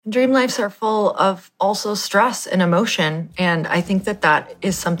Dream lives are full of also stress and emotion. And I think that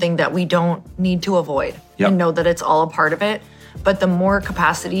is something that we don't need to avoid and know that it's all a part of it. But the more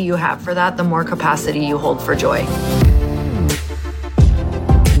capacity you have for that, the more capacity you hold for joy.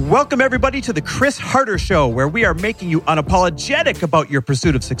 Welcome, everybody, to the Chris Harder Show, where we are making you unapologetic about your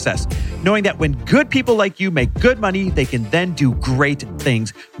pursuit of success, knowing that when good people like you make good money, they can then do great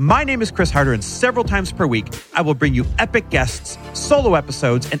things. My name is Chris Harder, and several times per week, I will bring you epic guests, solo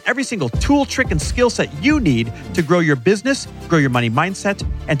episodes, and every single tool, trick, and skill set you need to grow your business, grow your money mindset,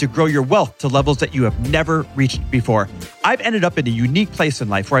 and to grow your wealth to levels that you have never reached before. I've ended up in a unique place in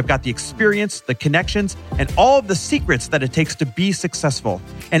life where I've got the experience, the connections, and all of the secrets that it takes to be successful.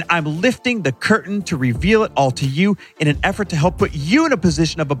 And I'm lifting the curtain to reveal it all to you in an effort to help put you in a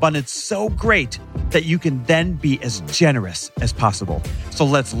position of abundance so great that you can then be as generous as possible. So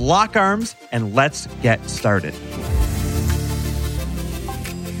let's lock arms and let's get started.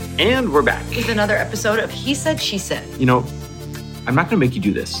 And we're back. With another episode of He Said, She Said. You know, I'm not going to make you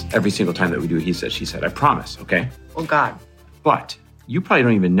do this every single time that we do He Said, She Said. I promise, okay? Oh, God. But you probably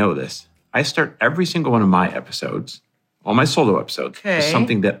don't even know this. I start every single one of my episodes, all my solo episodes, with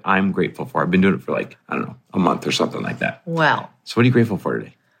something that I'm grateful for. I've been doing it for a month or something like that. Well. So what are you grateful for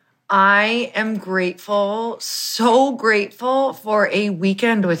today? I am grateful, so grateful for a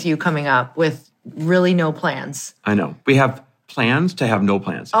weekend with you coming up with really no plans. I know. We have plans to have no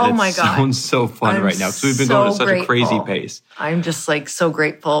plans. Oh, my God. It sounds so fun right now because we've been going at such a crazy pace. I'm just so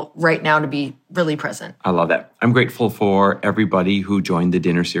grateful right now to be really present. I love that. I'm grateful for everybody who joined the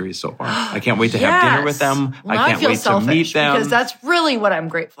dinner series so far. I can't wait to have dinner with them. Well, I can't wait to meet them. Because that's really what I'm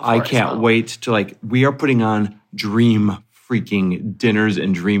grateful for. I can't wait to we are putting on dream freaking dinners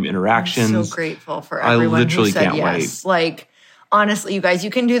and dream interactions. I'm so grateful for everyone who said can't yes. Wait. Honestly, you guys,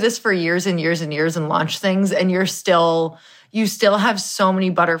 you can do this for years and years and years and launch things, and you still have so many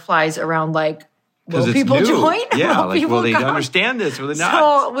butterflies around will people join? Yeah, will they understand this? Will they not?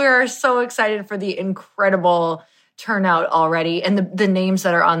 So we're so excited for the incredible turnout already. And the names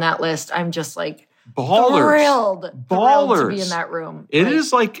that are on that list, I'm just thrilled to be in that room. It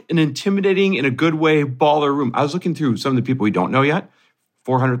is an intimidating, in a good way, baller room. I was looking through some of the people we don't know yet.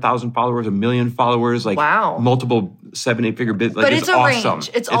 400,000 followers, 1 million followers, wow. Multiple 7-8-figure business. But it's a awesome.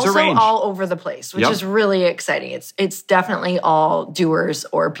 range. It's also all over the place, which is really exciting. It's definitely all doers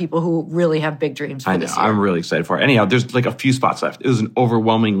or people who really have big dreams for this year. I'm really excited for it. Anyhow, there's a few spots left. It was an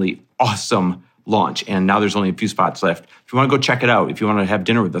overwhelmingly awesome launch, and now there's only a few spots left. If you want to go check it out, if you want to have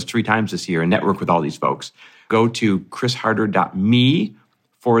dinner with us 3 times this year and network with all these folks, go to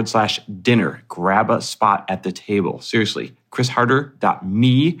chrisharder.me/dinner. Grab a spot at the table. Seriously,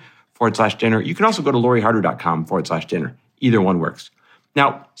 chrisharder.me/dinner. You can also go to loriharder.com/dinner. Either one works.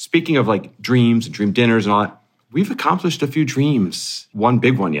 Now, speaking of dreams and dream dinners and all that, we've accomplished a few dreams. One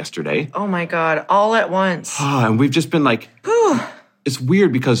big one yesterday. Oh my God, all at once. And we've just been it's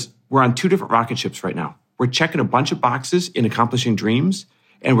weird because we're on 2 different rocket ships right now. We're checking a bunch of boxes in accomplishing dreams,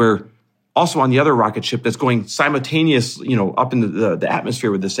 and we're also on the other rocket ship that's going simultaneous, up in the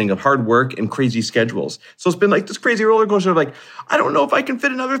atmosphere with this thing of hard work and crazy schedules. So it's been this crazy roller coaster of I don't know if I can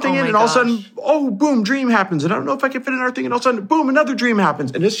fit another thing in. And all of a sudden, boom, dream happens. And I don't know if I can fit another thing. And all of a sudden, boom, another dream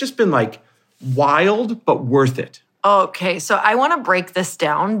happens. And it's just been wild, but worth it. Okay, so I want to break this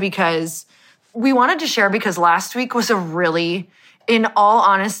down because we wanted to share because last week was in all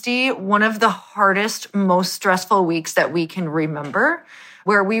honesty, one of the hardest, most stressful weeks that we can remember,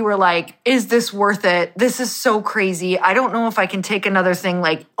 where we were is this worth it? This is so crazy. I don't know if I can take another thing,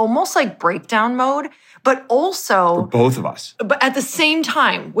 almost breakdown mode, but also... For both of us. But at the same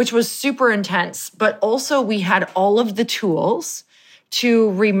time, which was super intense, but also we had all of the tools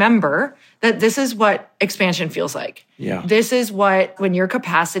to remember that this is what expansion feels like. Yeah. This is when your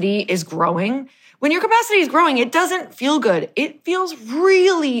capacity is growing... When your capacity is growing, it doesn't feel good. It feels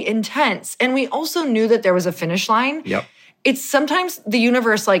really intense. And we also knew that there was a finish line. Yep. It's sometimes the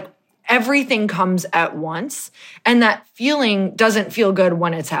universe, everything comes at once. And that feeling doesn't feel good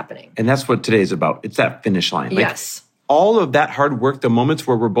when it's happening. And that's what today is about. It's that finish line. Yes. All of that hard work, the moments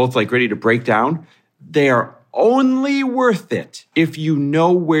where we're both ready to break down, they are only worth it if you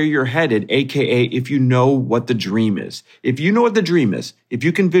know where you're headed, aka if you know what the dream is. If you know what the dream is, if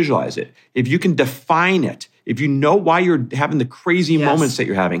you can visualize it, if you can define it, if you know why you're having the crazy moments that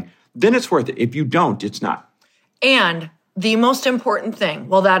you're having, then it's worth it. If you don't, it's not. And the most important thing,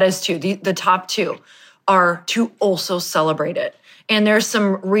 well, that is too, the top 2 are to also celebrate it. And there's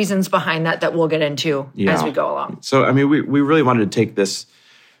some reasons behind that we'll get into as we go along. So, we really wanted to take this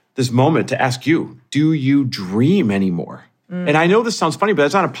moment to ask you, do you dream anymore? And I know this sounds funny, but I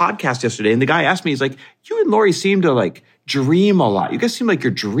was on a podcast yesterday and the guy asked me, he's like, you and Lori seem to like dream a lot. You guys seem like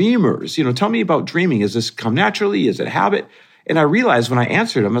you're dreamers. Tell me about dreaming. Is this come naturally? Is it habit? And I realized when I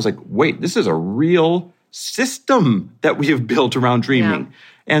answered him, I was like, wait, this is a real system that we have built around dreaming.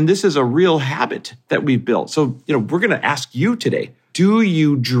 Yeah. And this is a real habit that we've built. So, we're going to ask you today, do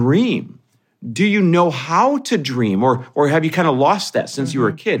you dream? Do you know how to dream? Or have you kind of lost that since you were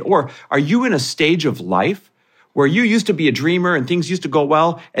a kid? Or are you in a stage of life where you used to be a dreamer and things used to go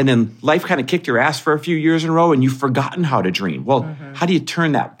well, and then life kind of kicked your ass for a few years in a row and you've forgotten how to dream? Well, how do you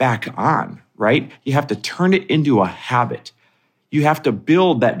turn that back on, right? You have to turn it into a habit. You have to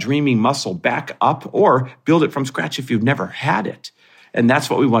build that dreaming muscle back up or build it from scratch if you've never had it. And that's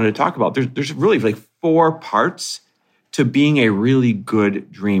what we wanted to talk about. There's really like 4 parts to being a really good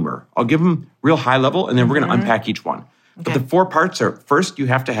dreamer. I'll give them real high level, and then we're going to unpack each one. Okay. But the 4 parts are, first, you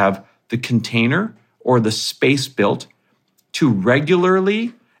have to have the container or the space built to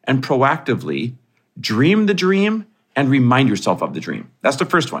regularly and proactively dream the dream and remind yourself of the dream. That's the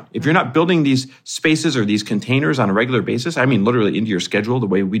first one. If you're not building these spaces or these containers on a regular basis, I mean literally into your schedule, the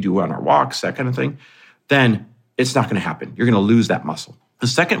way we do on our walks, that kind of thing, then it's not going to happen. You're going to lose that muscle. The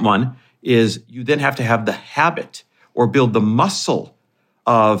second one is you then have to have the habit or build the muscle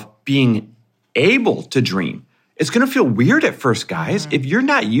of being able to dream. It's going to feel weird at first, guys. If you're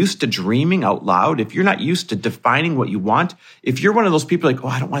not used to dreaming out loud, if you're not used to defining what you want, if you're one of those people like,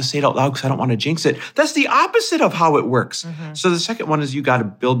 I don't want to say it out loud because I don't want to jinx it. That's the opposite of how it works. So the second one is you got to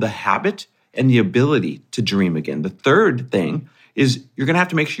build the habit and the ability to dream again. The third thing is you're going to have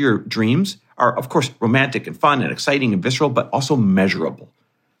to make sure your dreams are, of course, romantic and fun and exciting and visceral, but also measurable.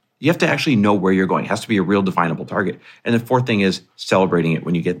 You have to actually know where you're going. It has to be a real definable target. And the fourth thing is celebrating it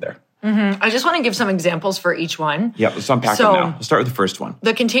when you get there. I just want to give some examples for each one. Yeah, let's unpack them now. Let's start with the first one.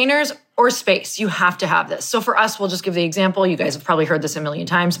 The containers or space, you have to have this. So for us, we'll just give the example. You guys have probably heard this a million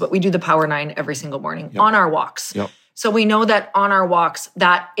times, but we do the Power 9 every single morning on our walks. So we know that on our walks,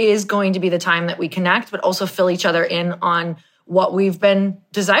 that is going to be the time that we connect, but also fill each other in on what we've been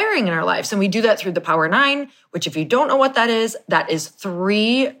desiring in our lives. And we do that through the Power 9, which if you don't know what that is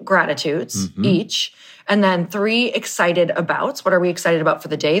 3 gratitudes each. And then 3 excited abouts. What are we excited about for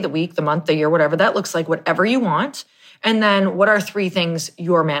the day, the week, the month, the year, whatever that looks like, whatever you want. And then what are 3 things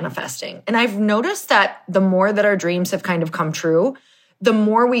you're manifesting? And I've noticed that the more that our dreams have kind of come true, the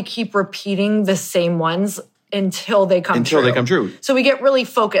more we keep repeating the same ones until they come true. So we get really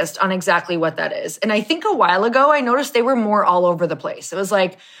focused on exactly what that is. And I think a while ago, I noticed they were more all over the place. It was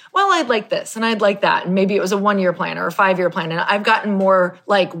like, well, I'd like this and I'd like that. And maybe it was a 1-year plan or a 5-year plan. And I've gotten more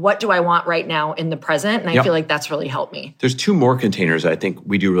like, what do I want right now in the present? And I feel like that's really helped me. There's 2 more containers I think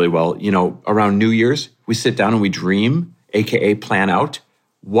we do really well. Around New Year's, we sit down and we dream, AKA plan out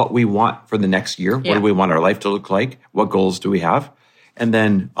what we want for the next year. What do we want our life to look like? What goals do we have? And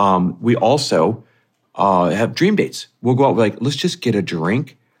then we also have dream dates. We'll go out like, let's just get a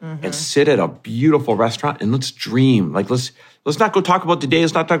drink and sit at a beautiful restaurant and let's dream. Like, let's not go talk about the day.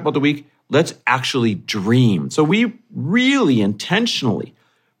 Let's not talk about the week. Let's actually dream. So we really intentionally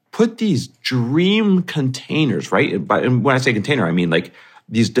put these dream containers, right? And when I say container, I mean like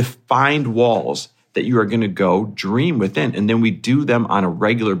these defined walls that you are going to go dream within. And then we do them on a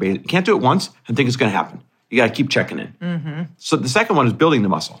regular basis. You can't do it once and think it's going to happen. You got to keep checking in. So the second one is building the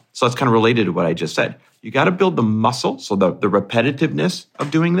muscle. So that's kind of related to what I just said. You got to build the muscle. So the repetitiveness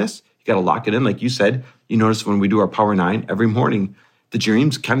of doing this, you got to lock it in. Like you said, you notice when we do our Power 9 every morning, the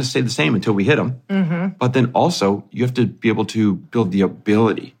dreams kind of stay the same until we hit them. But then also you have to be able to build the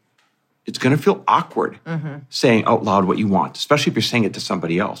ability. It's going to feel awkward saying out loud what you want, especially if you're saying it to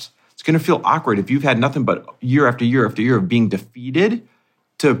somebody else. It's going to feel awkward if you've had nothing but year after year after year of being defeated.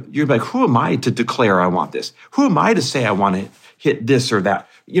 You're like, who am I to declare I want this? Who am I to say I want to hit this or that?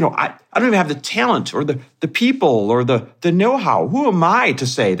 I don't even have the talent or the people or the know-how. Who am I to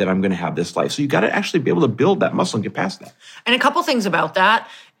say that I'm going to have this life? So you got to actually be able to build that muscle and get past that. And a couple things about that.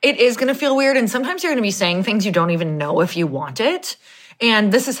 It is going to feel weird. And sometimes you're going to be saying things you don't even know if you want it.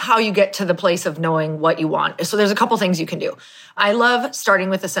 And this is how you get to the place of knowing what you want. So there's a couple things you can do. I love starting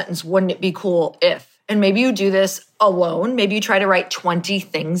with the sentence, wouldn't it be cool if? And maybe you do this alone. Maybe you try to write 20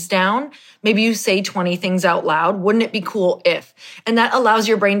 things down. Maybe you say 20 things out loud. Wouldn't it be cool if? And that allows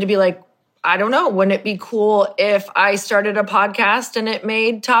your brain to be like, I don't know. Wouldn't it be cool if I started a podcast and it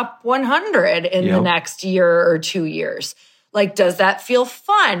made top 100 in the next year or 2 years? Like, does that feel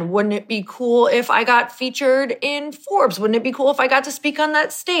fun? Wouldn't it be cool if I got featured in Forbes? Wouldn't it be cool if I got to speak on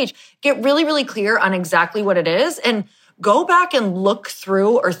that stage? Get really, really clear on exactly what it is and go back and look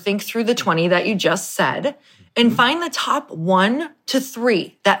through or think through the 20 that you just said and find the top 1 to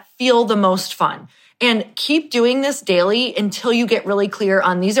 3 that feel the most fun. And keep doing this daily until you get really clear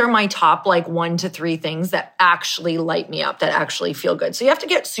on these are my top 1 to 3 things that actually light me up, that actually feel good. So you have to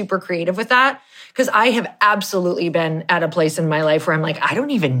get super creative with that, because I have absolutely been at a place in my life where I'm I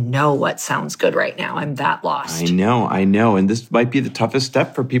don't even know what sounds good right now. I'm that lost. I know. And this might be the toughest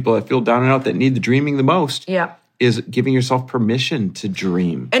step for people that feel down and out, that need the dreaming the most. Yeah. Is giving yourself permission to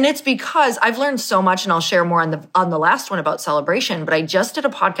dream. And it's because I've learned so much, and I'll share more on the last one about celebration, but I just did a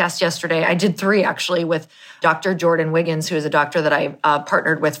podcast yesterday. I did 3 actually with Dr. Jordan Wiggins, who is a doctor that I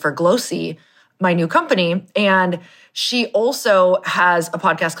partnered with for Glossy, my new company. And she also has a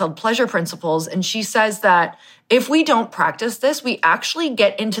podcast called Pleasure Principles. And she says that if we don't practice this, we actually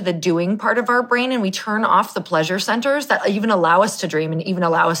get into the doing part of our brain and we turn off the pleasure centers that even allow us to dream and even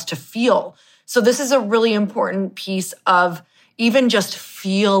allow us to feel. So this is a really important piece of even just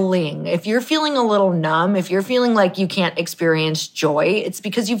feeling. If you're feeling a little numb, if you're feeling like you can't experience joy, it's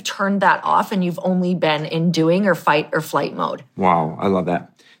because you've turned that off and you've only been in doing or fight or flight mode. Wow, I love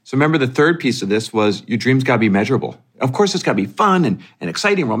that. So remember, the third piece of this was your dreams got to be measurable. Of course, it's got to be fun and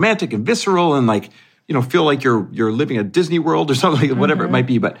exciting, romantic and visceral, and feel like you're living at Disney World or something, like whatever it might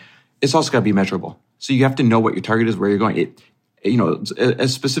be. But it's also got to be measurable. So you have to know what your target is, where you're going.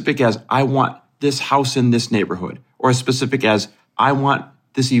 As specific as I want this house in this neighborhood, or as specific as I want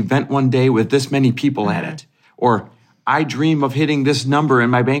this event one day with this many people at it, or I dream of hitting this number in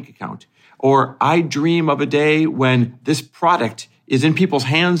my bank account, or I dream of a day when this product is in people's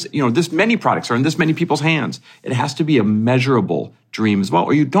hands, this many products are in this many people's hands. It has to be a measurable dream as well,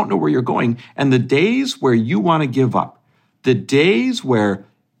 or you don't know where you're going. And the days where you want to give up, the days where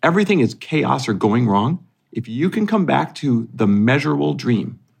everything is chaos or going wrong, if you can come back to the measurable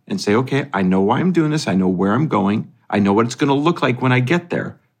dream and say, okay, I know why I'm doing this. I know where I'm going. I know what it's going to look like when I get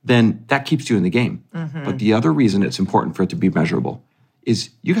there. Then that keeps you in the game. Mm-hmm. But the other reason it's important for it to be measurable is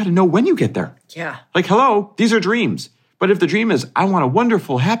you got to know when you get there. Yeah. Hello, these are dreams. But if the dream is, I want a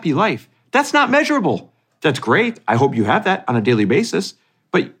wonderful, happy life, that's not measurable. That's great. I hope you have that on a daily basis.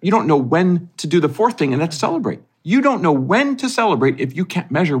 But you don't know when to do the fourth thing, and that's celebrate. You don't know when to celebrate if you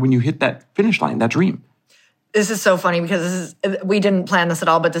can't measure when you hit that finish line, that dream. This is so funny because we didn't plan this at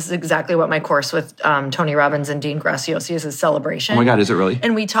all, but this is exactly what my course with Tony Robbins and Dean Graziosi is celebration. Oh my God, is it really?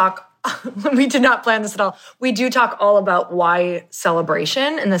 And we did not plan this at all. We do talk all about why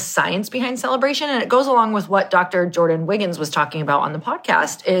celebration and the science behind celebration. And it goes along with what Dr. Jordan Wiggins was talking about on the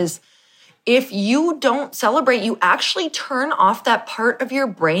podcast is if you don't celebrate, you actually turn off that part of your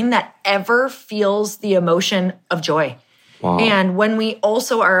brain that ever feels the emotion of joy. Wow. And when we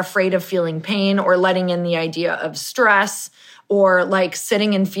also are afraid of feeling pain or letting in the idea of stress or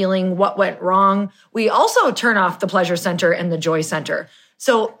sitting and feeling what went wrong, we also turn off the pleasure center and the joy center.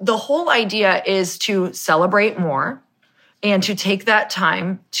 So the whole idea is to celebrate more and to take that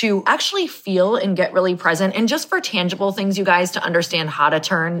time to actually feel and get really present. And just for tangible things, you guys, to understand how to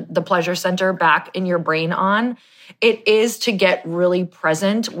turn the pleasure center back in your brain on, it is to get really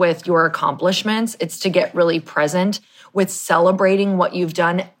present with your accomplishments. It's to get really present with celebrating what you've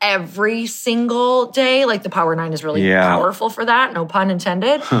done every single day. The Power 9 is really powerful for that, no pun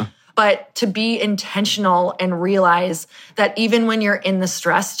intended. But to be intentional and realize that even when you're in the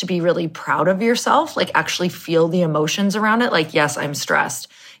stress, to be really proud of yourself, actually feel the emotions around it. Yes, I'm stressed.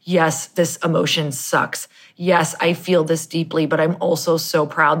 Yes, this emotion sucks. Yes, I feel this deeply, but I'm also so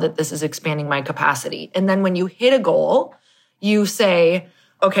proud that this is expanding my capacity. And then when you hit a goal, you say,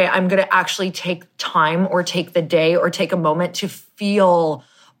 okay, I'm going to actually take time or take the day or take a moment to feel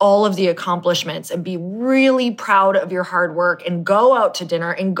all of the accomplishments and be really proud of your hard work and go out to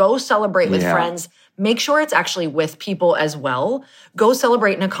dinner and go celebrate with friends. Make sure it's actually with people as well. Go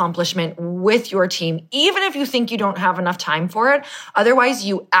celebrate an accomplishment with your team, even if you think you don't have enough time for it. Otherwise,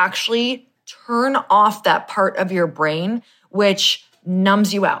 you actually turn off that part of your brain, which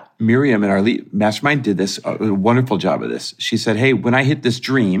numbs you out. Miriam in our mastermind did a wonderful job of this. She said, hey, when I hit this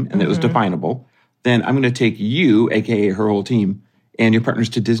dream and it was definable, then I'm going to take you, AKA her whole team, and your partners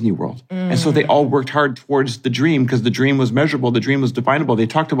to Disney World. And so they all worked hard towards the dream because the dream was measurable, the dream was definable. They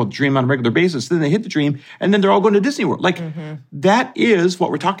talked about the dream on a regular basis. Then they hit the dream, and then they're all going to Disney World. That is what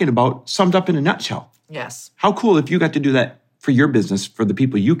we're talking about, summed up in a nutshell. Yes. How cool if you got to do that for your business, for the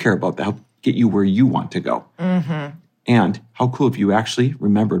people you care about, to help get you where you want to go. And how cool if you actually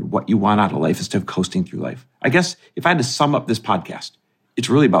remembered what you want out of life instead of coasting through life. I guess if I had to sum up this podcast, it's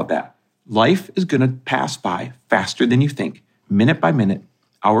really about that. Life is going to pass by faster than you think, minute by minute,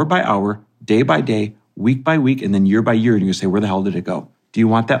 hour by hour, day by day, week by week, and then year by year. And you say, where the hell did it go? Do you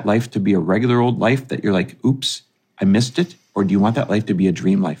want that life to be a regular old life that you're like, oops, I missed it? Or do you want that life to be a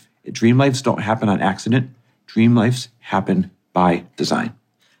dream life? Dream lives don't happen on accident. Dream lives happen by design.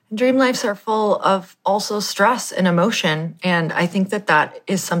 Dream lives are full of also stress and emotion. And I think that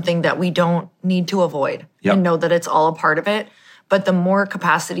is something that we don't need to avoid and know that it's all a part of it. But the more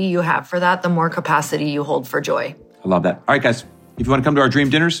capacity you have for that, the more capacity you hold for joy. I love that. All right, guys. If you want to come to our dream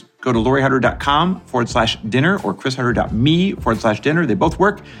dinners, go to LoriHarder.com/dinner or ChrisHarder.me/dinner. They both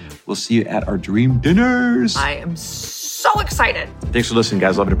work. We'll see you at our dream dinners. I am so excited. Thanks for listening,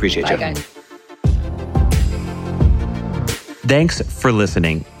 guys. Love and appreciate you. Bye, guys. Thanks for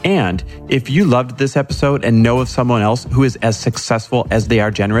listening. And if you loved this episode and know of someone else who is as successful as they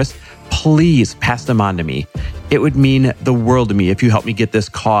are generous, please pass them on to me. It would mean the world to me if you help me get this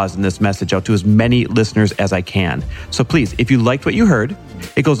cause and this message out to as many listeners as I can. So please, if you liked what you heard,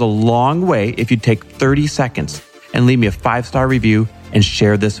 it goes a long way if you take 30 seconds and leave me a 5-star review and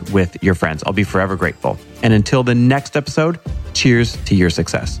share this with your friends. I'll be forever grateful. And until the next episode, cheers to your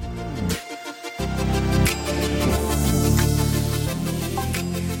success.